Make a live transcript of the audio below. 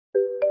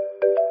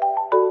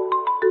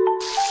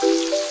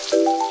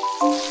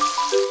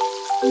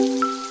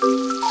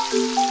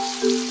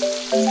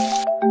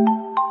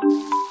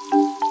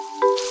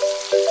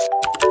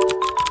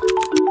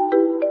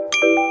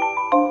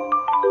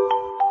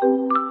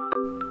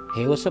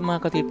Hey, what's up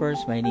mga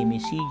ka-tippers? My name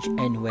is Ceej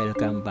and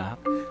welcome back.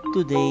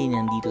 Today,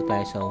 nandito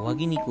tayo sa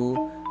WAGYUNIKU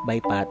by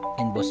Pat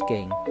and Boss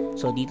Keng.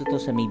 So, dito to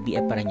sa may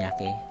BF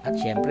Paranaque. At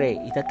syempre,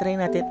 itatry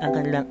natin ang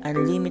kanilang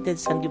unlimited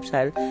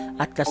Samgyupsal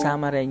at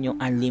kasama rin yung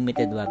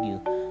unlimited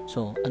Wagyu.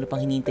 So, ano pang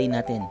hinihintay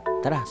natin?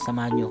 Tara,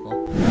 samahan nyo ko.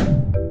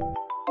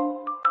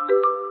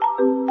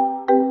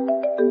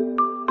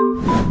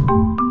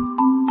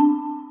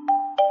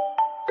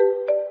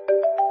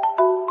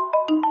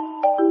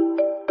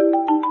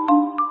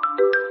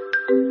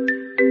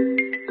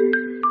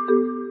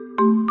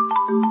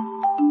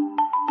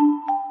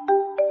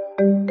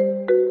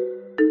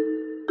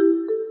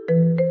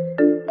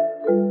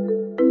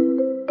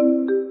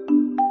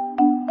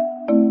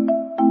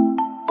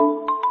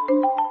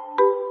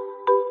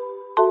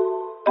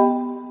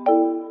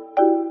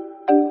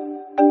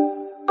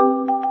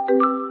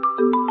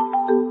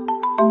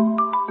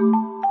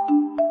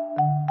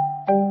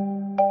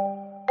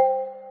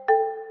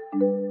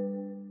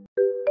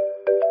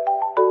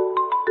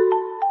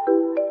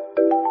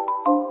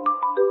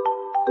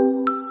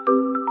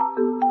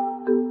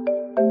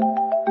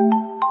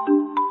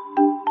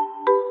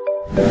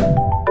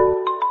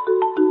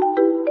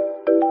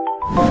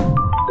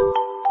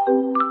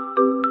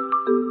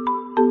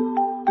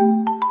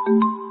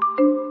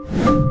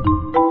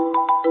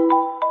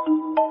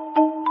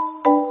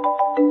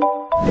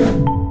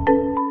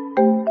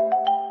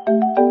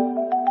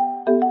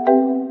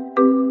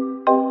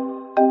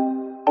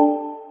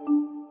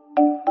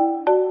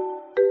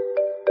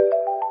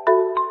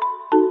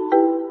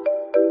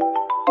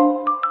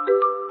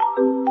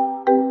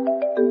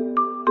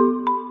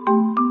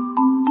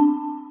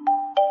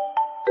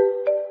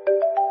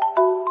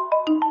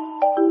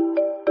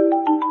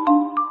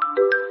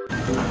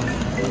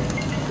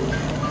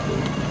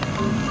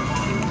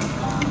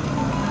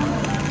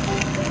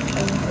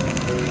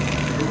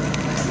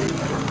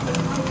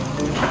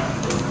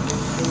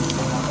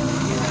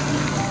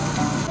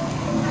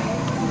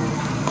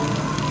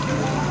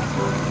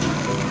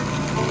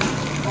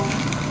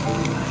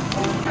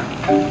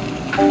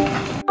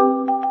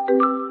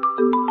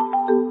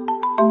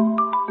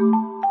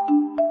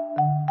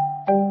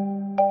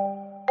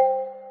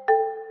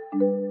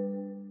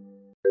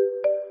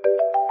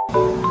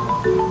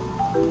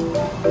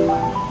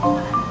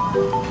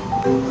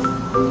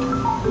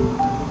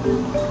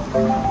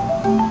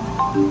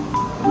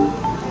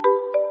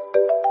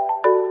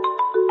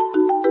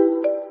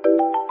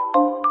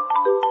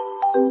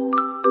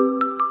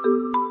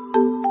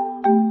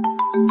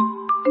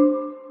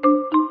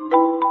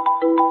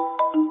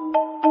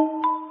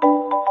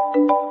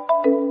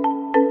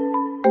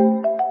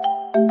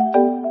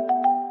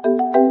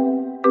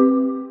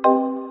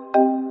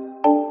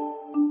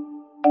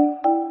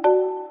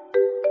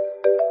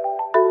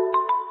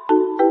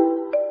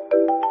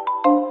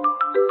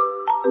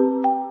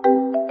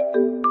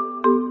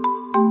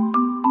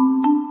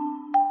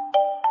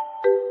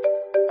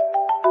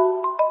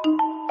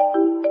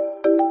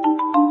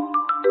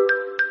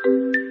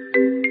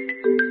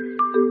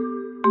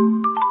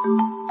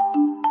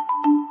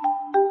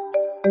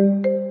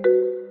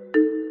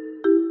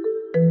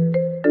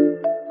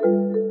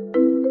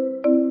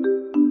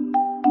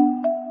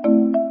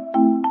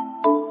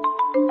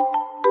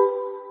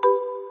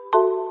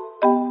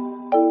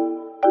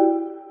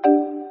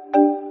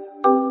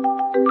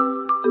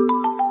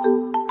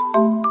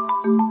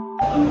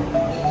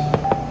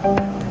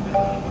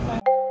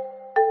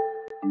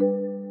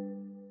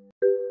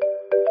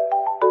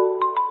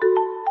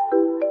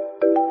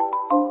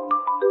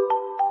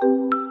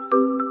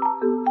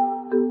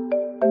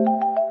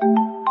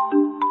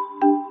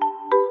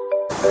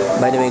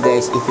 By the way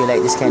guys, if you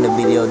like this kind of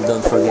video,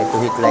 don't forget to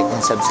hit like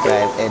and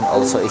subscribe and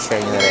also i-share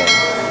nyo na rin.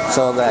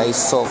 So guys,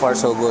 so far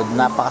so good.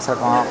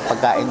 Napakasarap mga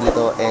pagkain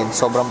dito and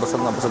sobrang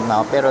busog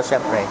na ako. Pero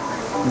syempre,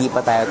 hindi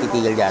pa tayo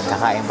titigil dyan.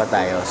 Kakain pa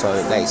tayo. So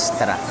guys,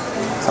 tara.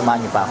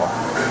 Samahan nyo pa ako.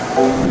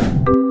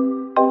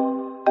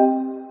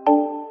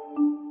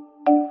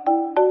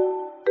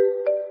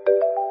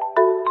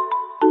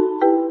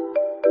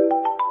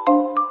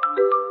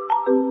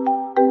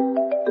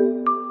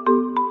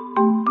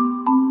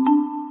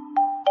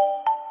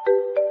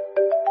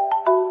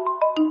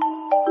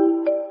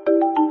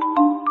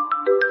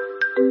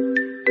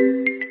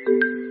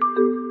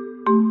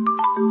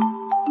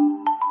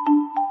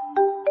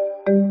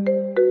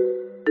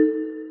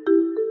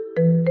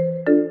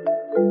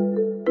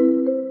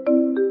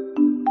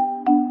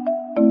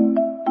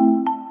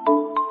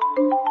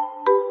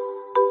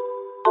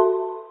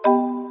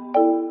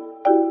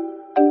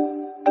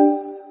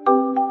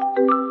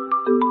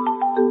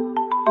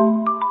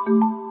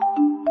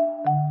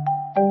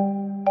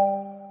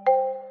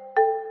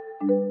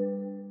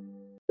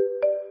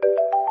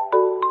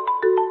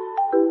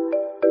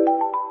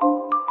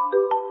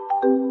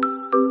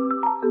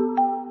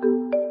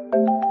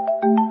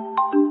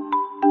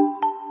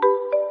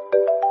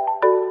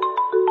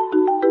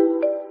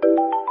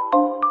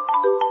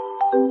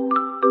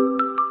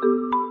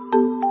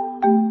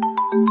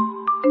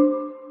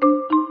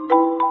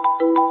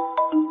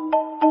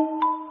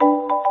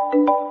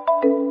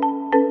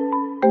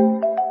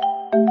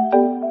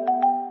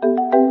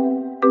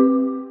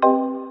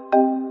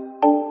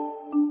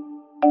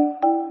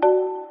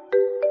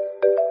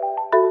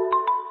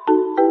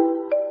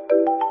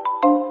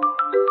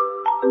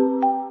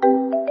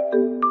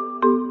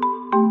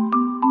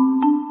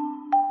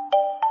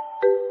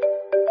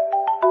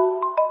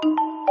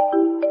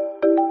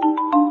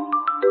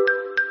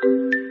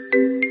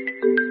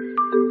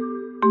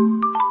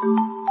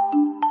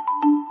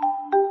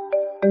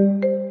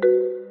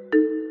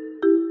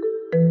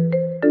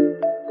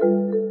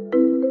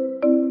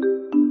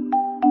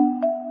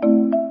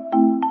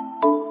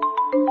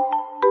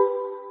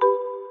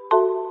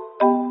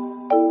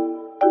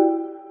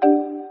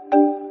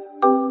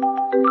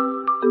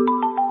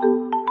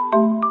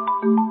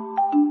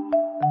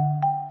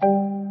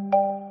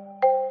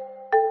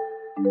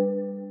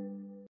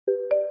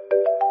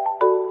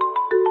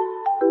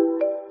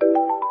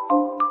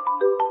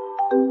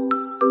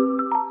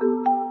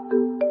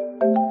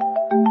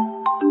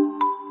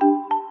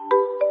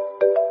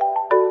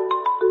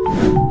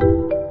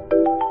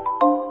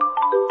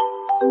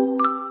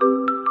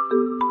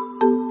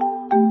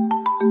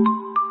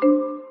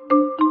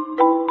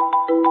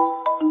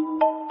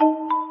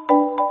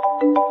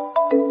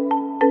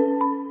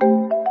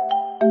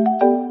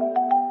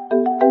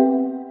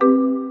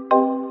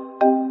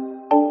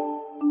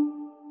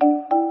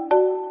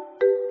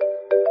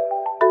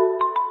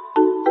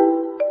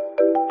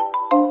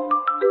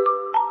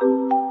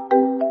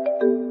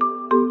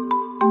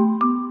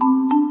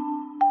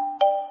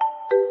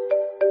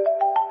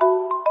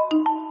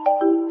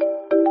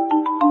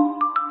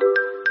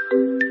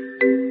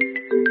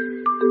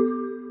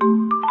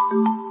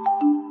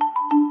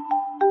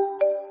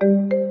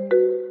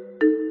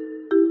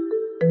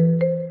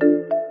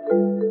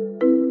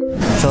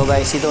 So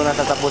guys, dito na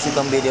tatapos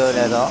itong video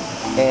na to.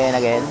 And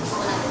again,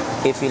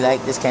 if you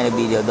like this kind of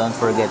video, don't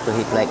forget to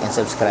hit like and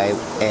subscribe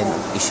and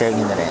i-share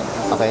nyo na rin.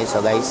 Okay,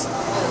 so guys,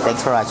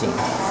 thanks for watching.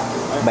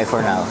 Bye for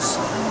now.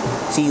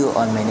 See you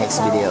on my next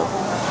video.